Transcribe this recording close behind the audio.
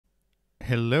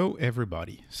Hello,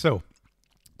 everybody. So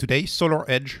today,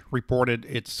 SolarEdge reported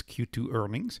its Q2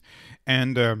 earnings,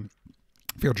 and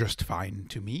they're just fine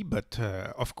to me, but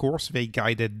of course they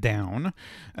guided down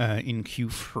in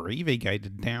Q3. They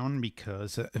guided down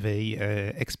because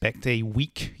they expect a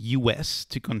weak US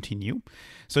to continue.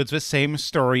 So it's the same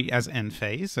story as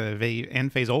Enphase.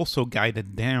 Enphase also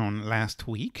guided down last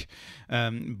week.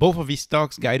 Both of these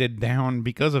stocks guided down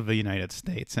because of the United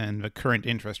States and the current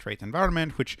interest rate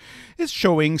environment, which is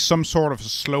showing some sort of a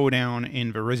slowdown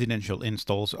in the residential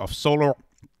installs of solar.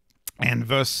 And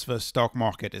thus, the stock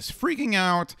market is freaking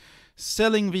out,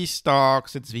 selling these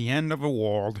stocks. It's the end of the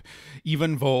world,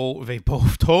 even though they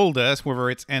both told us, whether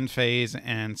it's Enphase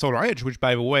and SolarEdge, which,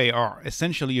 by the way, are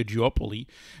essentially a duopoly.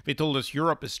 They told us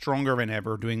Europe is stronger than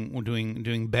ever,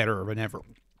 doing better than ever.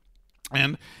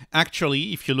 And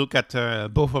actually, if you look at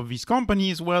both of these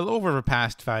companies, well, over the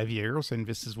past 5 years, and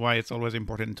this is why it's always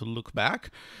important to look back,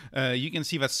 you can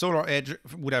see that SolarEdge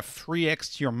would have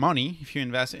 3x your money if you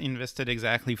invested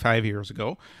exactly 5 years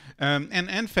ago. And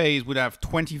Enphase would have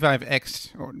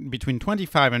 25x, or between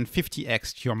 25 and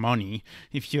 50x your money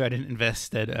if you had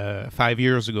invested 5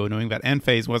 years ago, knowing that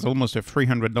Enphase was almost a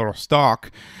 $300 stock,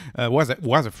 was a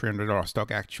 $300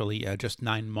 stock actually just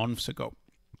 9 months ago.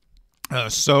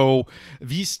 So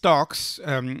these stocks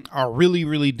are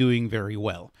really doing very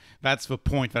well. That's the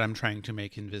point that I'm trying to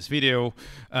make in this video.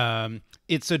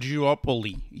 It's a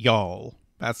duopoly, y'all.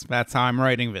 That's how I'm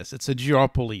writing this. It's a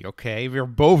duopoly, okay? They're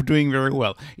both doing very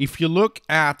well. If you look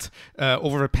at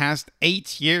over the past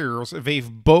 8 years, they've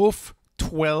both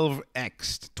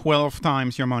 12x'd, 12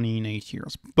 times your money in 8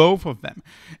 years, both of them.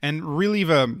 And really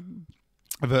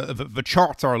the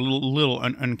charts are a little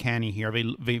uncanny here.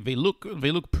 They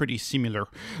look pretty similar.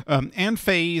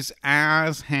 Enphase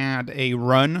has had a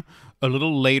run a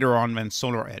little later on than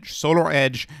SolarEdge.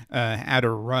 SolarEdge had a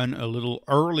run a little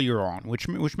earlier on,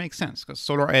 which makes sense because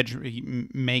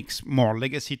SolarEdge makes more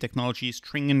legacy technology,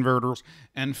 string inverters.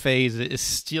 Enphase is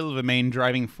still the main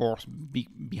driving force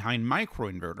behind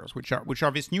microinverters, which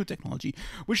are this new technology,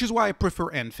 which is why I prefer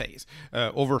Enphase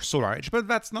over SolarEdge. But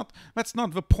that's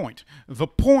not the point. The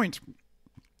point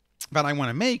that I want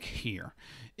to make here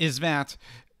is that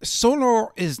solar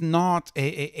is not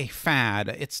a fad.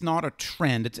 It's not a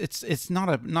trend. It's not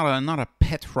a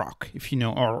pet rock, if you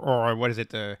know, or what is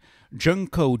it,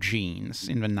 Junko jeans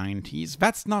in the 90s.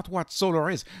 That's not what solar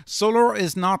is. Solar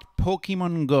is not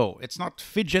Pokemon Go. It's not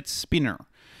fidget spinner.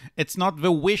 It's not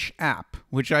the Wish app,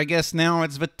 which I guess now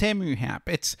it's the Temu app.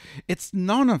 It's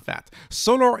none of that.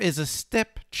 Solar is a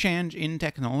step change in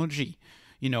technology.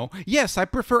 You know, yes, I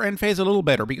prefer Enphase a little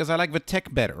better because I like the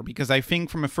tech better, because I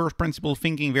think from a first principle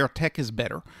thinking their tech is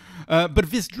better. But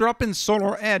this drop in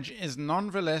SolarEdge is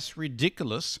nonetheless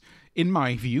ridiculous, in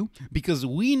my view, because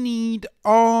we need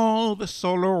all the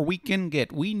solar we can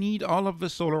get. We need all of the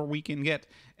solar we can get.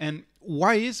 And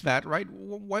why is that, right?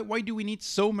 Why do we need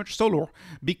so much solar?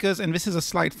 Because, and this is a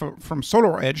slide from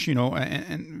SolarEdge, you know,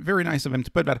 and very nice of them to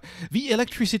put that, the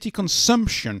electricity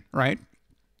consumption, right,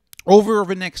 over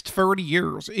the next 30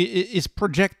 years is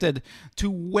projected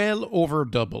to well over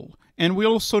double. And we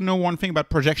also know one thing about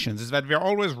projections is that they're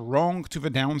always wrong to the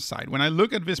downside. When I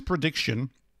look at this prediction,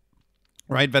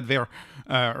 right, that they're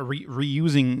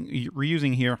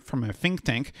reusing here from a think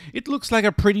tank, it looks like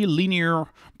a pretty linear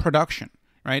production.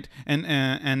 Right, and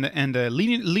a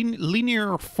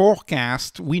linear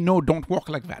forecast, we know, don't work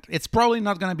like that. It's probably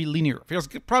not going to be linear. There's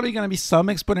probably going to be some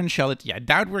exponentiality. I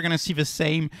doubt we're going to see the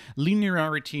same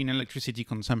linearity in electricity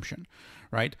consumption.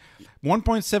 Right,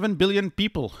 1.7 billion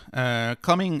people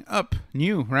coming up,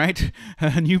 new, right,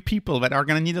 new people that are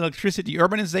going to need electricity.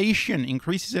 Urbanization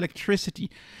increases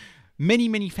electricity.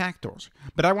 Many factors.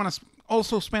 But I want to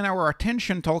also spend our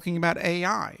attention talking about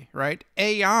AI, right?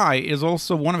 AI is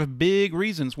also one of the big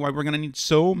reasons why we're going to need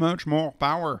so much more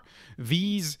power.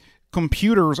 These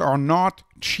computers are not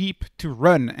cheap to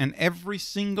run, and every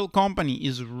single company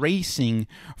is racing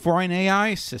for an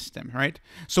AI system, right?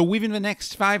 So within the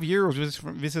next 5 years,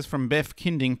 this is from Beth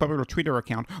Kinding, popular Twitter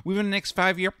account, within the next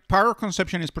 5 years, power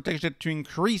consumption is projected to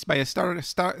increase by a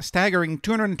staggering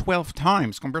 212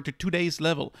 times compared to today's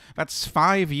level. That's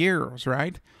 5 years,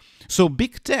 right? So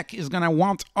big tech is going to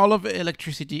want all of the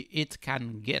electricity it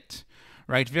can get,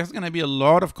 right? There's going to be a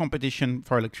lot of competition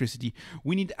for electricity.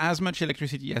 We need as much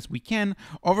electricity as we can.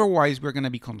 Otherwise, we're going to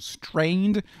be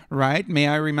constrained, right? May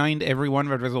I remind everyone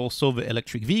that there's also the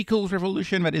electric vehicles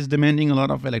revolution that is demanding a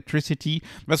lot of electricity.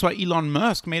 That's why Elon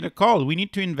Musk made a call. We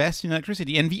need to invest in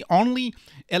electricity. And the only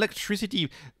electricity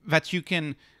that you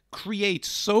can create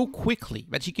so quickly,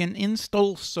 that you can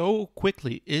install so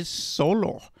quickly, is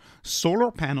solar.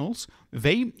 Solar panels,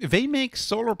 they make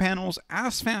solar panels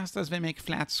as fast as they make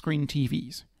flat screen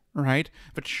TVs. Right?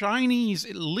 The Chinese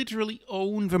literally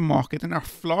own the market and are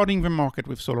flooding the market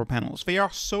with solar panels. They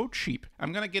are so cheap.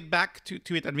 I'm going to get back to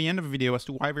it at the end of the video as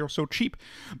to why they're so cheap.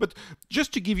 But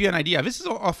just to give you an idea, this is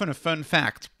often a fun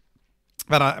fact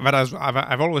that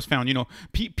I've always found. You know,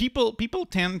 people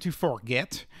tend to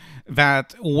forget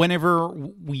that whenever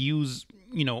we use,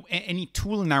 you know, any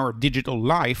tool in our digital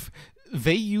life,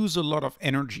 they use a lot of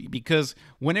energy, because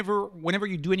whenever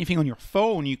you do anything on your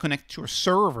phone, you connect to a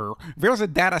server, there's a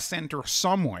data center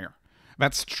somewhere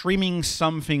that's streaming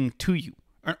something to you,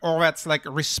 or that's like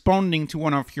responding to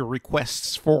one of your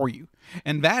requests for you.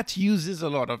 And that uses a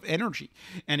lot of energy.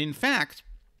 And in fact,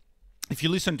 if you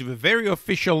listen to the very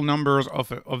official numbers of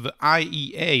the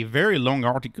IEA, very long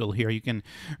article here, you can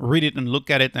read it and look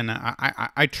at it, and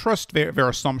I trust their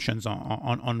assumptions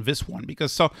on this one,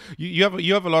 because so you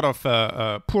have a lot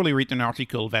of poorly written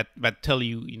articles that tell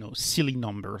you, you know, silly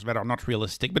numbers that are not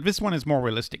realistic, but this one is more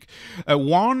realistic.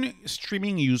 One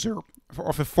streaming user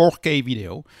of a 4K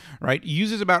video, right,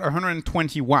 uses about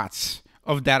 120 watts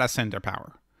of data center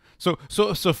power. So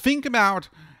think about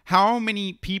how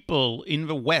many people in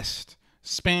the West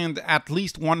spend at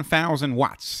least 1,000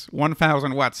 watts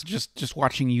just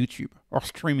watching YouTube or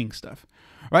streaming stuff,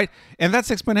 right? And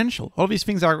that's exponential. All these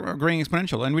things are growing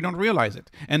exponential, and we don't realize it.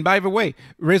 And by the way,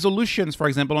 resolutions, for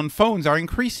example, on phones are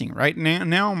increasing, right?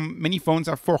 Now many phones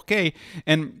are 4K,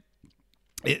 and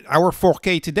our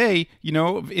 4K today, you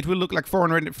know, it will look like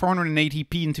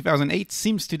 480p in 2008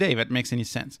 seems today. That makes any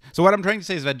sense. So what I'm trying to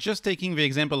say is that, just taking the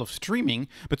example of streaming,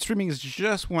 but streaming is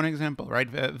just one example,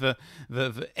 right? The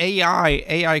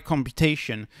AI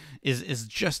computation is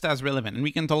just as relevant, and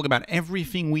we can talk about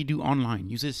everything we do online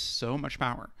uses so much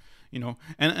power. You know,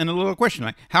 and a little question,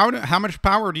 like how much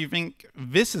power do you think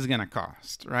this is gonna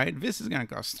cost, right? This is gonna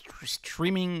cost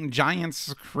streaming giant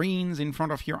screens in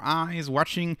front of your eyes,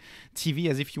 watching TV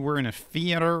as if you were in a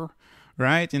theater,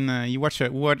 right? You watch a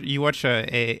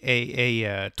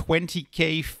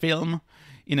 20K film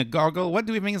in a goggle. What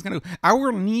do we think is gonna do?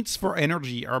 Our needs for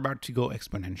energy are about to go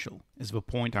exponential, is the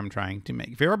point I'm trying to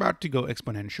make. They're about to go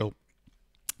exponential.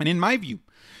 And in my view,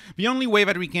 the only way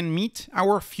that we can meet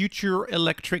our future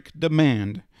electric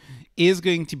demand is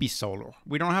going to be solar.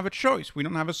 We don't have a choice. We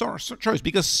don't have a choice,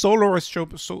 because solar is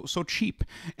so cheap.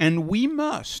 And we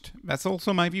must, that's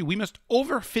also my view, we must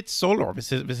overfit solar.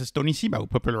 This is Tony Seba who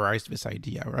popularized this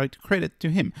idea, right? Credit to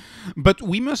him. But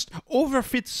we must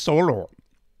overfit solar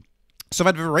so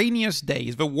that the rainiest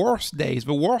days, the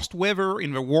worst weather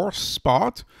in the worst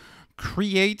spot,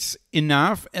 creates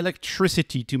enough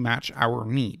electricity to match our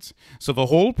needs. So the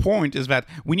whole point is that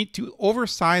we need to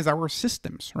oversize our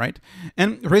systems, right?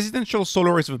 And residential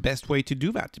solar is the best way to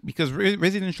do that, because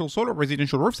residential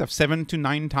roofs have 7 to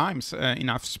 9 times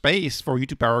enough space for you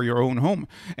to power your own home.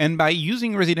 And by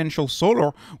using residential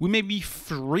solar, we may be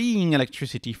freeing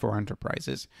electricity for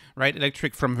enterprises, right?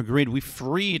 Electric from the grid, we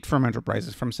free it from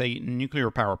enterprises, from, say, nuclear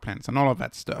power plants and all of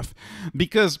that stuff.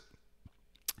 Because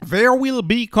there will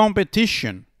be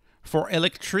competition for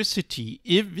electricity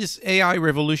if this AI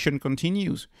revolution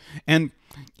continues. And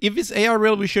if this AI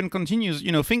revolution continues,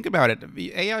 you know, think about it.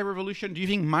 The AI revolution, do you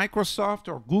think Microsoft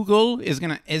or Google is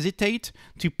going to hesitate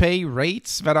to pay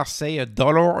rates that are, say,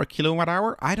 $1 a kilowatt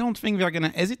hour? I don't think they're going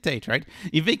to hesitate, right?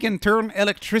 If they can turn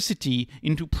electricity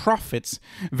into profits,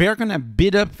 they're going to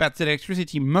bid up that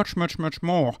electricity much, much, much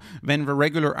more than the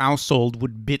regular household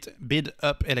would bid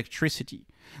up electricity.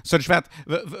 Such that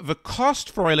the cost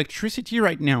for electricity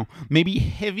right now may be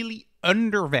heavily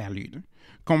undervalued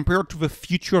compared to the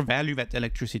future value that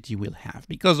electricity will have.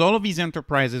 Because all of these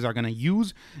enterprises are going to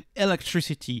use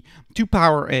electricity to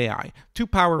power AI, to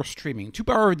power streaming, to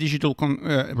power digital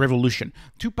revolution,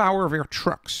 to power their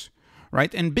trucks.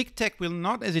 Right? And big tech will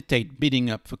not hesitate bidding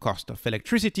up the cost of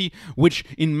electricity, which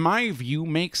in my view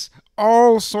makes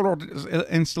all solar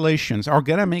installations are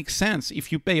gonna make sense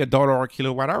if you pay $1 a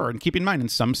kilowatt hour. And keep in mind, in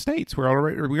some states we're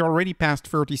already past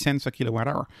 30 cents a kilowatt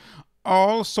hour.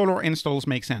 All solar installs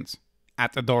make sense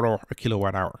at $1 a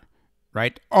kilowatt hour,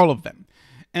 right? All of them.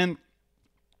 And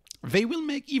they will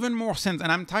make even more sense.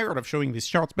 And I'm tired of showing these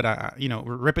charts, but you know,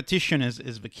 repetition is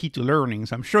the key to learning.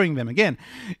 So I'm showing them again.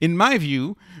 In my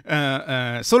view,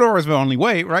 solar is the only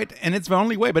way, right? And it's the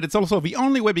only way, but it's also the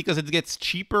only way because it gets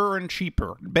cheaper and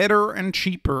cheaper, better and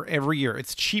cheaper every year.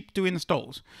 It's cheap to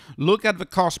install. Look at the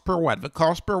cost per watt. The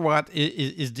cost per watt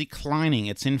is declining.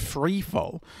 It's in free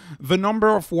fall. The number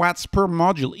of watts per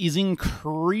module is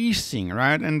increasing,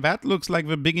 right? And that looks like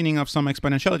the beginning of some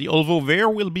exponentiality, although there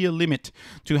will be a limit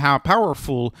to how how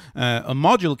powerful a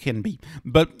module can be.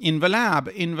 But in the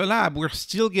lab, we're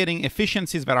still getting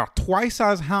efficiencies that are twice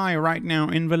as high right now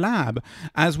in the lab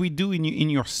as we do in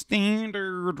your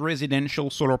standard residential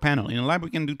solar panel. In a lab, we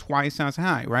can do twice as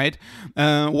high, right?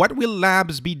 What will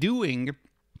labs be doing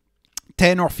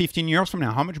 10 or 15 years from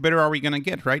now? How much better are we going to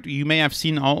get, right? You may have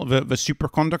seen all the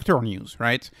superconductor news,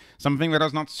 right? Something that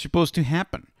is not supposed to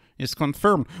happen is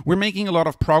confirmed. We're making a lot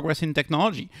of progress in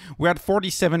technology. We're at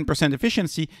 47%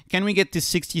 efficiency. Can we get to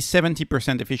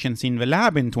 60-70% efficiency in the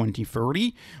lab in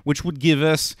 2030, which would give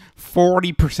us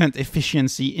 40%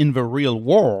 efficiency in the real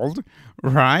world,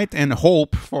 right? And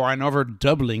hope for another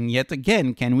doubling yet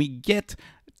again. Can we get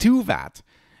to that?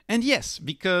 And yes,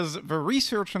 because the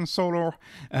research on solar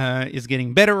is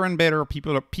getting better and better.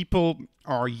 People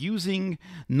are using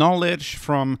knowledge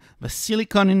from the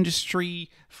silicon industry,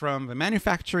 from the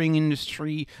manufacturing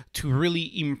industry to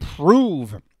really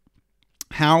improve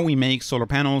how we make solar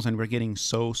panels, and we're getting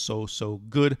so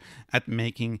good at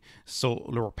making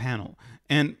solar panel.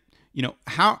 And you know,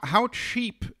 how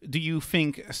cheap do you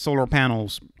think solar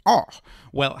panels are?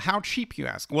 Well, how cheap, you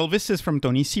ask? Well, this is from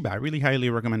Tony Seba. I really highly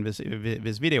recommend this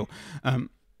video.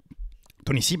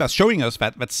 Tony Seba is showing us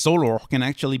that solar can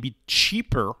actually be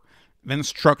cheaper than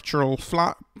structural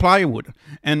plywood.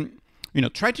 And you know,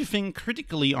 try to think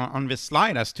critically on this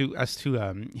slide as to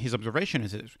his observation,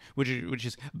 which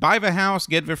is buy the house,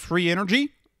 get the free energy,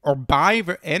 or buy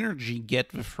the energy, get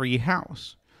the free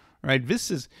house. Right, this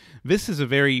is a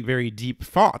very deep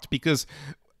thought, because,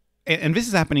 and this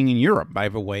is happening in Europe, by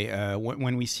the way,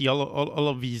 when we see all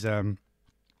of these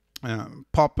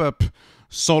pop-up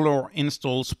solar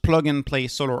installs, plug-and-play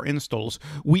solar installs.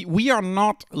 We are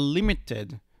not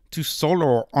limited to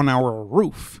solar on our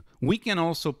roof. We can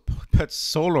also put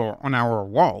solar on our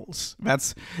walls.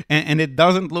 And it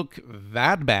doesn't look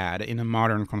that bad in a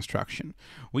modern construction.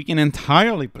 We can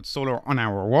entirely put solar on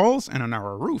our walls and on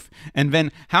our roof. And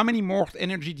then how many more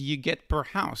energy do you get per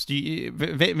house?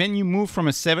 Then you move from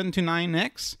a 7 to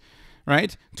 9x,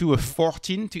 right, to a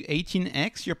 14 to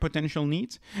 18x your potential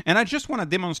needs. And I just want to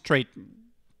demonstrate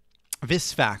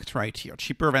this fact right here,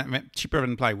 cheaper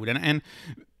than plywood. And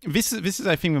this is,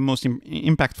 I think, the most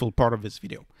impactful part of this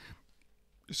video.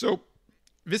 So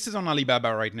this is on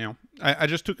Alibaba right now. I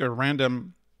just took a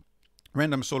random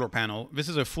solar panel. This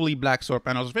is a fully black solar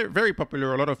panel. It's very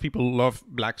popular. A lot of people love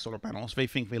black solar panels. They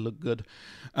think they look good,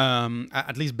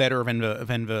 at least better than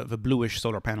the bluish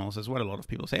solar panels, is what a lot of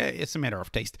people say. It's a matter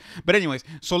of taste. But anyways,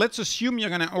 so let's assume you're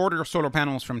going to order solar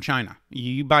panels from China.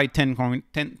 You buy 10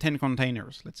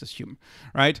 containers, let's assume,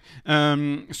 right?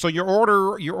 So you're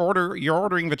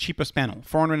ordering the cheapest panel,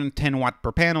 410 watt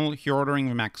per panel. You're ordering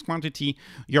the max quantity.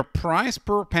 Your price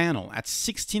per panel at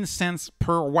 16 cents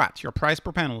per watt. Your price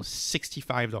per panel is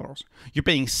 $65. You're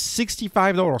paying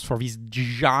 $65 for these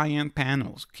giant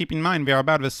panels. Keep in mind, they're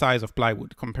about the size of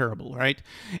plywood, comparable, right?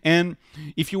 And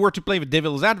if you were to play the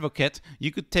devil's advocate,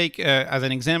 you could take, as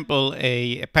an example,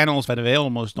 panels that they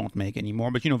almost don't make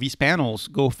anymore. But, you know, these panels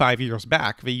go 5 years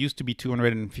back. They used to be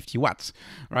 250 watts,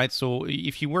 right? So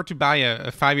if you were to buy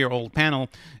a 5-year-old panel,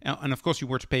 and of course you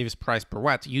were to pay this price per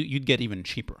watt, you'd get even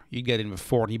cheaper. You'd get even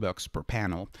 $40 per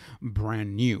panel,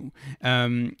 brand new.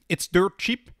 It's dirt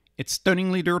cheap. It's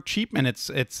stunningly dirt cheap, and it's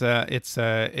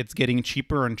getting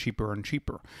cheaper and cheaper and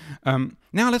cheaper.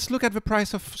 Now let's look at the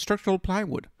price of structural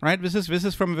plywood. Right, this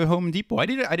is from the Home Depot. I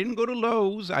didn't go to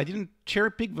Lowe's. I didn't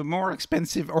cherry pick the more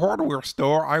expensive hardware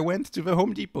store. I went to the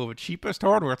Home Depot, the cheapest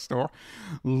hardware store.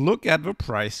 Look at the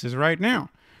prices right now.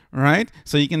 Right,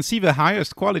 so you can see the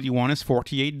highest quality one is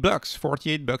 $48,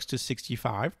 $48 to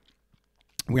 $65.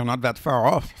 We are not that far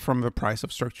off from the price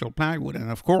of structural plywood. And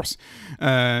of course,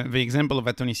 the example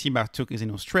that Tony Seba took is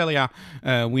in Australia.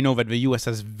 We know that the US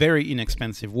has very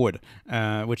inexpensive wood,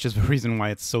 which is the reason why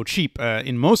it's so cheap.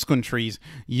 In most countries,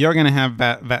 you're going to have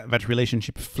that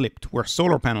relationship flipped, where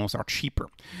solar panels are cheaper.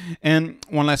 And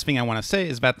one last thing I want to say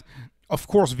is that, of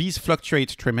course, these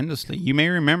fluctuate tremendously. You may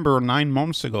remember 9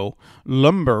 months ago,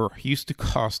 lumber used to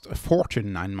cost a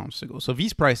fortune 9 months ago. So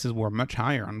these prices were much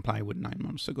higher on plywood 9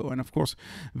 months ago. And of course,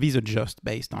 these adjust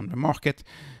based on the market.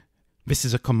 This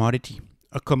is a commodity.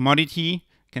 A commodity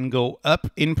can go up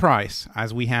in price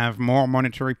as we have more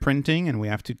monetary printing and we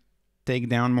have to take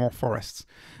down more forests.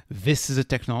 This is a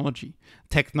technology.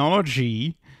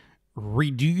 Technology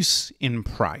reduce in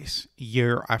price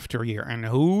year after year, and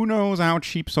who knows how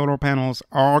cheap solar panels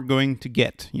are going to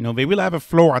get. You know, they will have a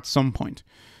floor at some point,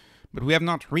 but we have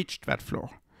not reached that floor,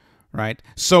 right?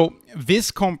 So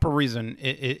this comparison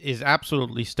is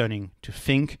absolutely stunning to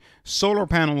think solar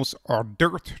panels are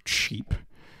dirt cheap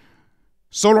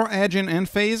SolarEdge and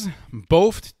Enphase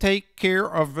both take care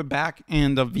of the back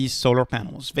end of these solar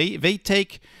panels. They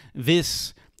take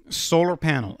this solar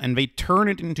panel and they turn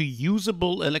it into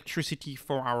usable electricity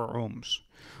for our homes,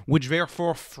 which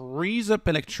therefore frees up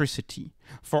electricity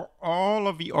for all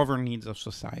of the other needs of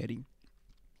society.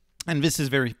 And this is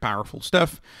very powerful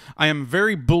stuff. I am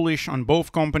very bullish on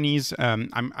both companies.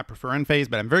 I prefer Enphase,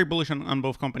 but I'm very bullish on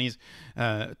both companies.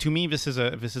 To me, this is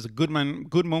a good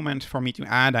moment for me to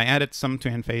add. I added some to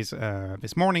Enphase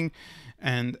this morning,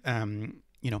 and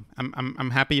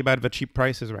I'm happy about the cheap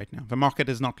prices right now. The market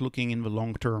is not looking in the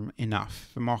long term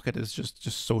enough. The market is just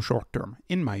so short term,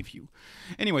 in my view.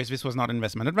 Anyways, this was not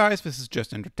investment advice. This is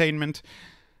just entertainment.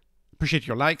 Appreciate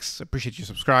your likes, appreciate your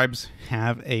subscribes.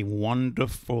 Have a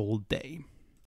wonderful day.